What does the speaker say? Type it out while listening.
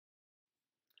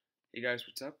Hey guys,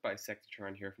 what's up?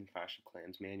 Bisectatron here from Clash of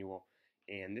Clans Manual,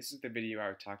 and this is the video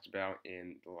I talked about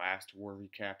in the last war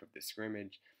recap of the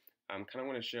scrimmage. I kind of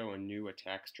want to show a new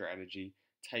attack strategy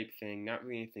type thing, not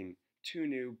really anything too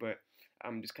new, but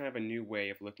just kind of a new way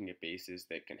of looking at bases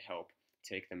that can help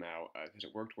take them out, because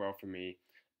it worked well for me,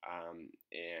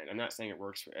 and I'm not saying it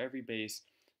works for every base,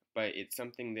 but it's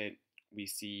something that we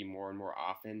see more and more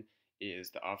often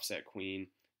is the offset queen,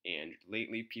 and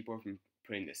lately people have been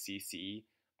putting the CC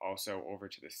also over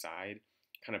to the side,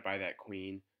 kind of by that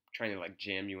queen, trying to like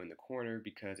jam you in the corner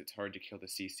because it's hard to kill the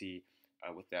CC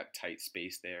with that tight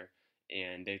space there.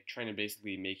 And they're trying to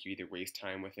basically make you either waste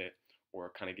time with it or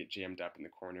kind of get jammed up in the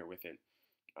corner with it.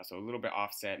 So a little bit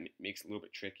offset makes it a little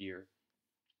bit trickier.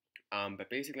 But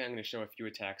basically I'm going to show a few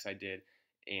attacks I did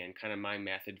and kind of my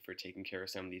method for taking care of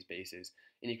some of these bases.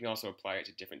 And you can also apply it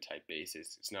to different type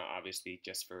bases. It's not obviously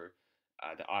just for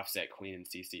the offset queen and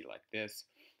CC like this.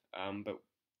 But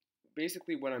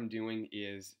basically what I'm doing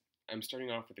is I'm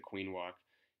starting off with the queen walk,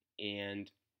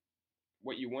 and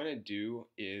what you want to do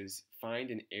is find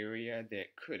an area that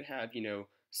could have,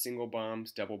 single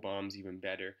bombs, double bombs, even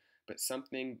better, but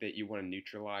something that you want to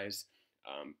neutralize,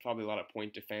 probably a lot of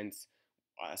point defense,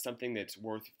 something that's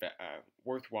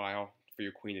worthwhile for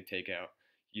your queen to take out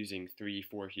using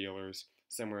 3-4 healers,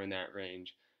 somewhere in that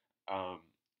range. Um,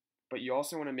 but you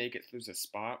also want to make it so there's a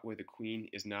spot where the queen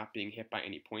is not being hit by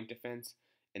any point defense,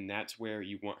 and that's where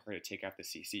you want her to take out the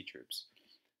CC troops.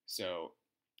 So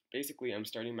basically I'm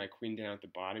starting my queen down at the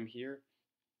bottom here.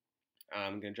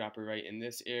 I'm going to drop her right in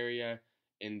this area,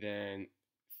 and then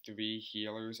 3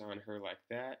 healers on her like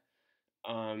that.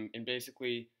 And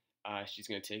basically she's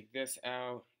going to take this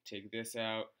out,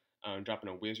 dropping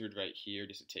a wizard right here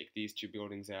just to take these 2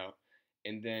 buildings out.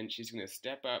 And then she's going to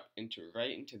step up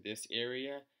right into this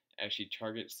area as she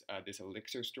targets this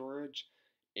elixir storage.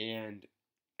 And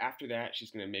after that,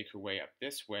 she's going to make her way up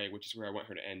this way, which is where I want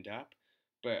her to end up.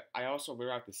 But I also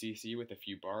lure out the CC with a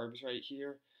few barbs right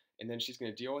here. And then she's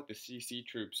going to deal with the CC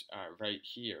troops right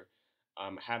here.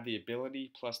 Have the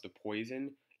ability plus the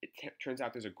poison. It turns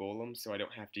out there's a golem, so I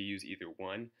don't have to use either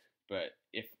one. But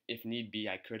if need be,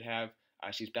 I could have.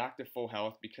 She's back to full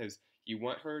health because you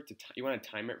want her to you want to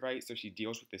time it right so she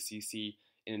deals with the CC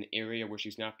in an area where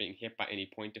she's not being hit by any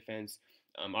point defense.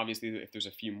 Obviously, if there's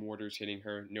a few mortars hitting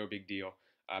her, no big deal.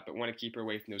 But want to keep her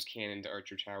away from those cannon to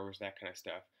archer towers, that kind of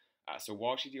stuff. So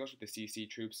while she deals with the CC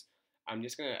troops, I'm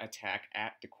just going to attack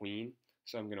at the queen.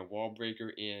 So I'm going to wall breaker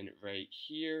in right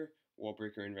here, wall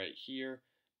breaker in right here,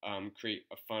 create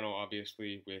a funnel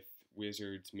obviously with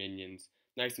wizards, minions,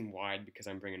 nice and wide because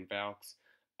I'm bringing Valks.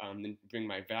 Then bring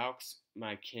my Valks,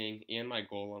 my king, and my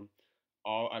golem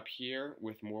all up here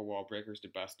with more wall breakers to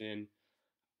bust in.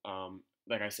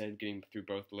 Like I said, getting through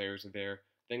both layers of there.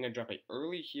 Then I'm going to drop an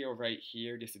early heal right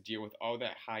here just to deal with all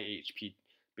that high HP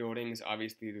buildings.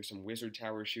 Obviously, there's some wizard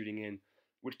towers shooting in,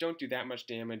 which don't do that much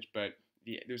damage, but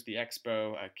there's the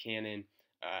Expo, cannon,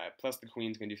 plus the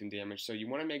queen's going to do some damage. So you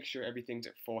want to make sure everything's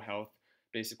at full health,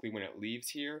 basically, when it leaves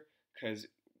here, because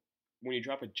when you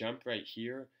drop a jump right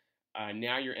here,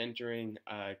 now you're entering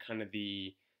kind of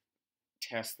the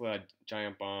Tesla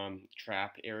giant bomb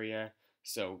trap area.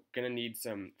 So going to need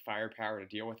some firepower to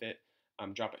deal with it.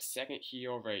 Drop a second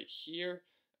heal right here.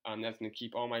 That's going to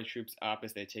keep all my troops up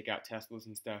as they take out Teslas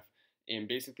and stuff. And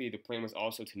basically the plan was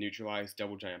also to neutralize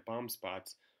double giant bomb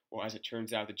spots. Well, as it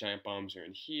turns out, the giant bombs are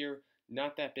in here.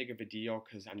 Not that big of a deal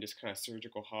because I'm just kind of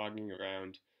surgical hogging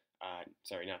around.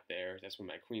 Sorry, not there. That's where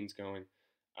my queen's going.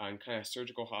 I'm kind of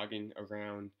surgical hogging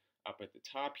around up at the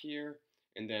top here,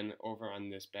 and then over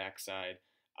on this back side,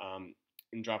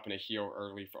 and dropping a heal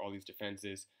early for all these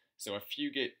defenses. So a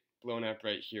few get blown up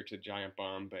right here to the giant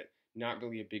bomb, but not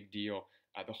really a big deal.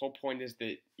 The whole point is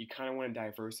that you kind of want to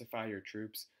diversify your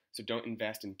troops, so don't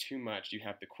invest in too much. You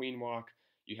have the queen walk,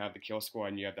 you have the kill squad,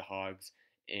 and you have the hogs,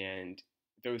 and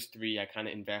those 3 I kind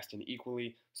of invest in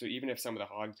equally, so even if some of the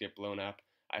hogs get blown up,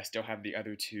 I still have the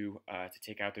other 2 to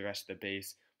take out the rest of the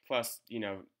base. Plus,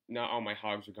 not all my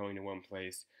hogs are going to one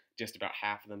place, just about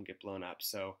half of them get blown up.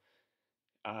 So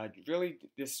really,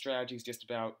 this strategy is just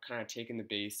about kind of taking the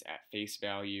base at face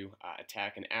value,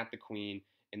 attacking at the queen,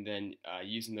 and then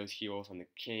using those heals on the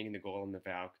king and the golem and the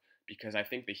Valk, because I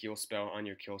think the heal spell on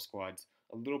your kill squad's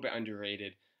a little bit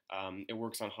underrated. It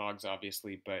works on hogs,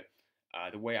 obviously, but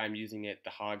the way I'm using it, the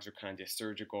hogs are kind of just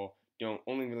surgical, don't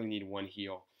only really need 1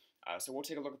 heal. So we'll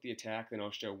take a look at the attack, then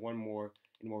I'll show one more,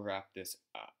 and we'll wrap this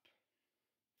up.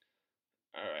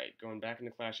 Alright, going back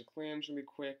into Clash of Clans really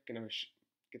quick, gonna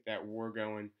get that war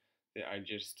going that I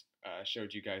just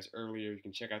showed you guys earlier. You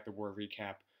can check out the war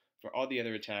recap for all the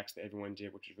other attacks that everyone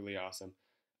did, which is really awesome.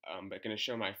 But going to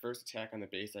show my first attack on the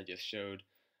base I just showed.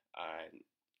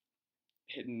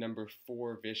 Hidden number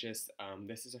 4, Vicious.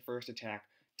 This is a first attack.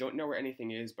 Don't know where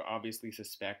anything is, but obviously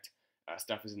suspect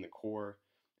stuff is in the core.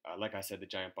 Like I said, the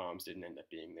giant bombs didn't end up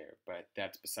being there, but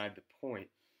that's beside the point.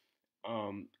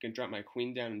 Gonna drop my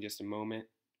queen down in just a moment.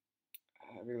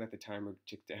 I'm gonna let the timer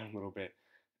tick down a little bit.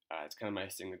 It's kind of my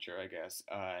signature, I guess.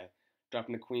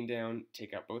 Dropping the queen down,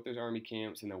 take out both those army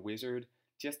camps and the wizard,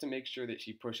 just to make sure that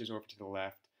she pushes over to the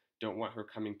left. Don't want her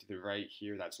coming to the right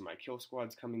here. That's when my kill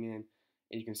squad's coming in.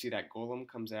 And you can see that golem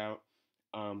comes out.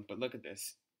 But look at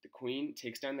this. The queen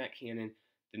takes down that cannon.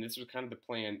 Then this was kind of the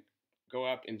plan. Go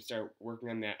up and start working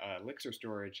on that elixir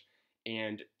storage.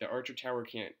 And the archer tower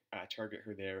can't target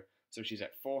her there. So she's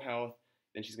at full health.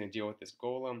 Then she's going to deal with this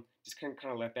golem. Just kind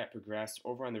of let that progress.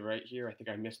 Over on the right here, I think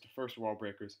I missed the first wall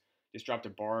breakers. Just dropped a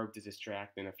barb to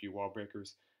distract, then a few wall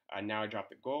breakers. Now I drop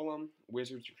the golem,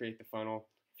 wizards to create the funnel,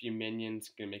 a few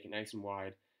minions, going to make it nice and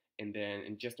wide. And then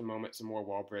in just a moment, some more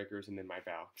wall breakers, and then my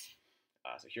Valks.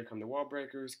 So here come the wall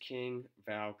breakers, king,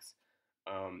 Valks.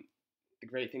 The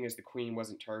great thing is the queen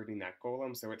wasn't targeting that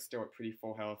golem, so it's still at pretty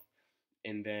full health.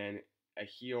 And then a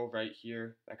heal right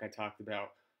here, like I talked about.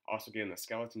 Also getting the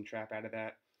skeleton trap out of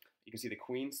that. You can see the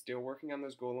queen still working on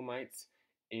those golemites,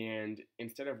 and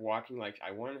instead of walking like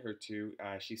I wanted her to,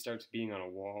 she starts being on a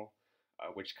wall,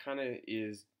 which kind of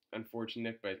is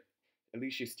unfortunate, but at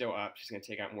least she's still up. She's going to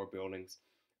take out more buildings.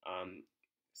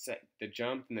 Set the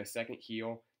jump and the second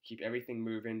heal, keep everything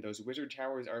moving. Those wizard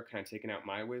towers are kind of taking out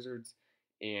my wizards,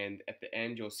 and at the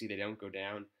end you'll see they don't go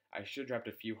down. I should have dropped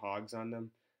a few hogs on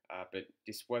them, but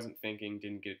just wasn't thinking,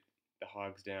 didn't get the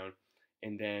hogs down.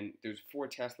 And then there's 4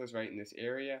 Teslas right in this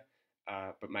area,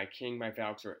 but my king, my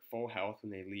Valks are at full health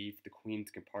when they leave the queen's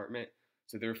compartment,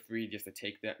 so they're free just to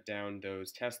take that down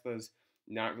those Teslas.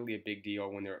 Not really a big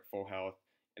deal when they're at full health,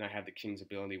 and I have the king's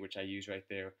ability, which I use right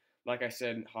there. Like I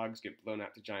said, hogs get blown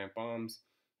out to giant bombs,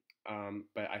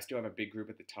 but I still have a big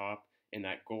group at the top, and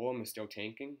that golem is still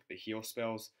tanking. The heal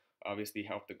spells obviously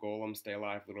help the golem stay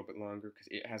alive a little bit longer because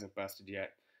it hasn't busted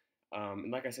yet.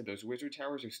 And like I said, those wizard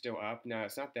towers are still up. Now,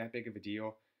 it's not that big of a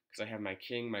deal because I have my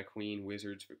king, my queen,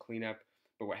 wizards for cleanup.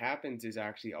 But what happens is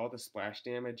actually all the splash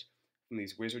damage from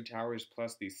these wizard towers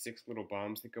plus these 6 little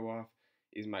bombs that go off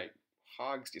is my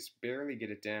hogs just barely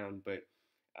get it down, but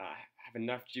have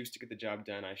enough juice to get the job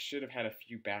done. I should have had a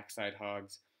few backside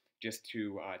hogs just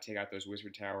to take out those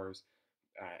wizard towers.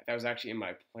 That was actually in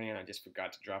my plan. I just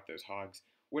forgot to drop those hogs.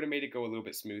 Would have made it go a little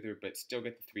bit smoother, but still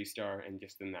get the 3-star and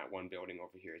just then that one building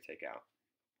over here to take out.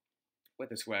 With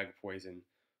the swag poison,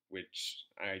 which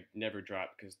I never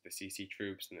dropped because the CC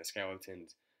troops and the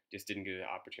skeletons just didn't get an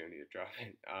opportunity to drop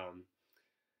it.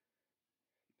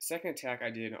 Second attack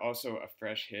I did, also a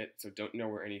fresh hit, so don't know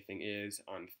where anything is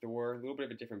on Thor. A little bit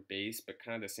of a different base, but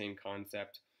kind of the same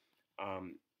concept.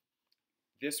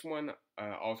 This one,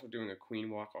 also doing a queen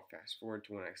walk. I'll fast forward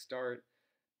to when I start.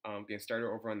 Gonna start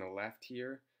over on the left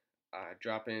here.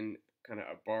 Drop in kind of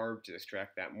a barb to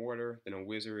distract that mortar, then a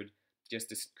wizard just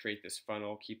to create this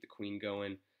funnel, keep the queen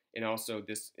going. And also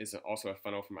this is also a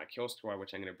funnel for my kill squad,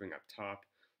 which I'm going to bring up top.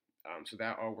 So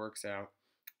that all works out.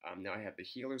 Now I have the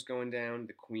healers going down,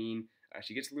 the queen.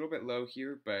 She gets a little bit low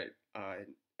here, but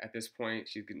at this point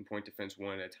she's getting point defense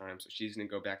 1 at a time, so she's going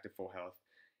to go back to full health.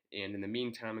 And in the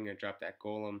meantime, I'm going to drop that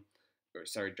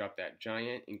drop that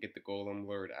giant and get the golem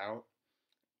lured out.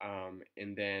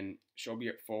 And then she'll be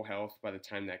at full health by the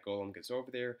time that golem gets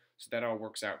over there, so that all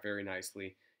works out very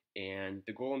nicely. And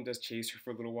the golem does chase her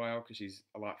for a little while because she's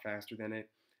a lot faster than it,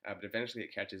 but eventually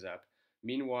it catches up.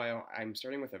 Meanwhile, I'm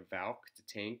starting with a Valk to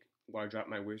tank while I drop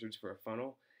my wizards for a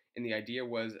funnel, and the idea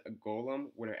was a golem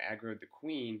would have aggroed the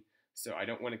queen, so I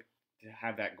don't want to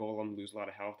have that golem lose a lot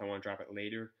of health. I want to drop it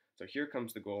later. So here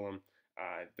comes the golem.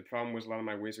 The problem was a lot of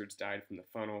my wizards died from the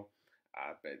funnel,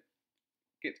 but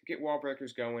get wall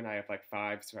breakers going. I have like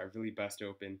 5, so I really bust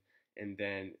open, and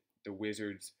then the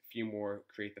wizards, a few more,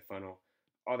 create the funnel.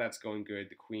 All that's going good.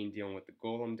 The queen dealing with the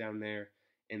golem down there,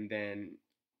 and then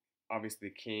obviously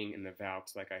the king and the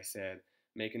Valks, like I said,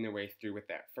 making their way through with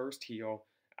that first heal.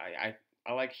 I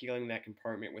like healing that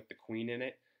compartment with the queen in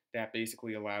it. That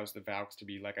basically allows the Valks to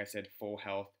be, like I said, full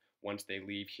health once they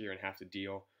leave here and have to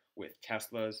deal with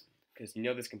Teslas, because you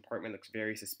know this compartment looks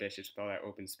very suspicious with all that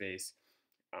open space.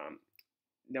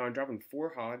 Now I'm dropping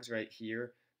 4 hogs right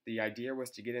here. The idea was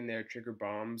to get in there, trigger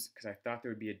bombs, because I thought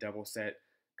there would be a double set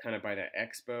kind of by the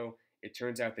expo. It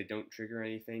turns out they don't trigger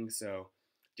anything, so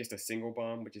just a single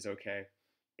bomb, which is okay.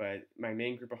 But my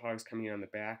main group of hogs coming in on the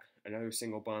back, another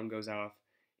single bomb goes off,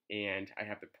 and I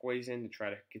have the poison to try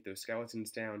to get those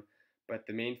skeletons down. But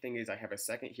the main thing is I have a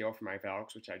second heal for my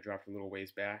Valks, which I dropped a little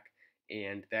ways back,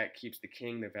 and that keeps the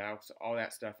king, the Valks, all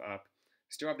that stuff up.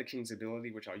 Still have the king's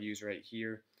ability, which I'll use right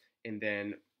here, and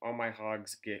then all my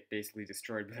hogs get basically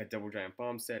destroyed by that double giant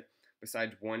bomb set,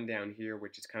 besides one down here,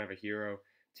 which is kind of a hero,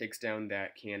 takes down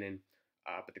that cannon.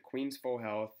 But the queen's full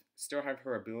health, still have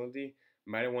her ability.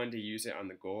 Might have wanted to use it on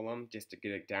the golem just to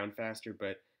get it down faster,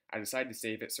 but I decided to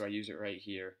save it, so I use it right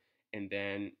here. And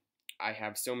then I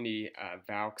have so many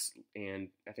Valks, and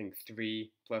I think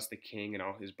 3 plus the king and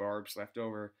all his barbs left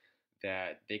over,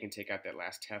 that they can take out that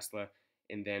last Tesla.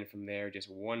 And then from there, just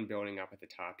one building up at the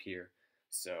top here.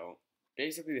 So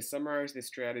basically, to summarize this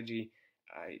strategy,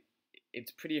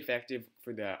 it's pretty effective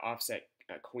for the offset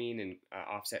queen and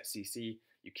offset CC.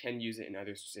 You can use it in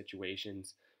other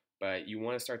situations, but you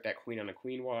want to start that queen on a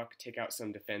queen walk, take out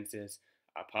some defenses,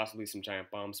 possibly some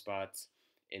giant bomb spots,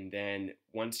 and then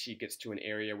once she gets to an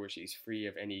area where she's free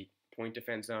of any point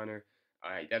defense on her,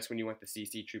 that's when you want the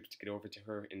CC troops to get over to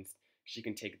her, and she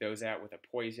can take those out with a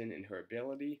poison and her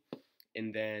ability.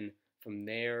 And then from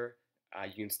there,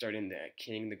 you can start in the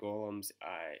king, the golems,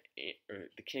 or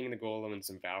the king and the golem, and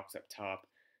some Valks up top,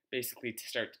 basically to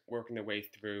start working their way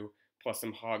through, plus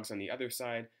some hogs on the other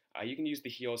side. You can use the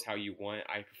heals how you want.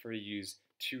 I prefer to use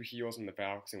 2 heals on the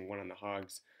Valks and 1 on the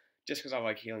hogs, just because I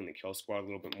like healing the kill squad a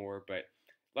little bit more. But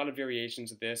a lot of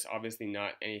variations of this, obviously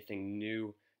not anything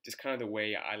new, just kind of the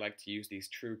way I like to use these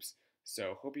troops.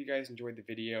 So hope you guys enjoyed the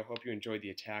video, hope you enjoyed the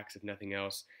attacks if nothing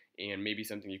else, and maybe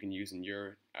something you can use in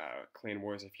your clan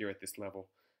wars if you're at this level.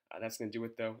 That's going to do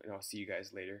it though, and I'll see you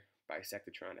guys later. Bye,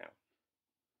 Sectatron out.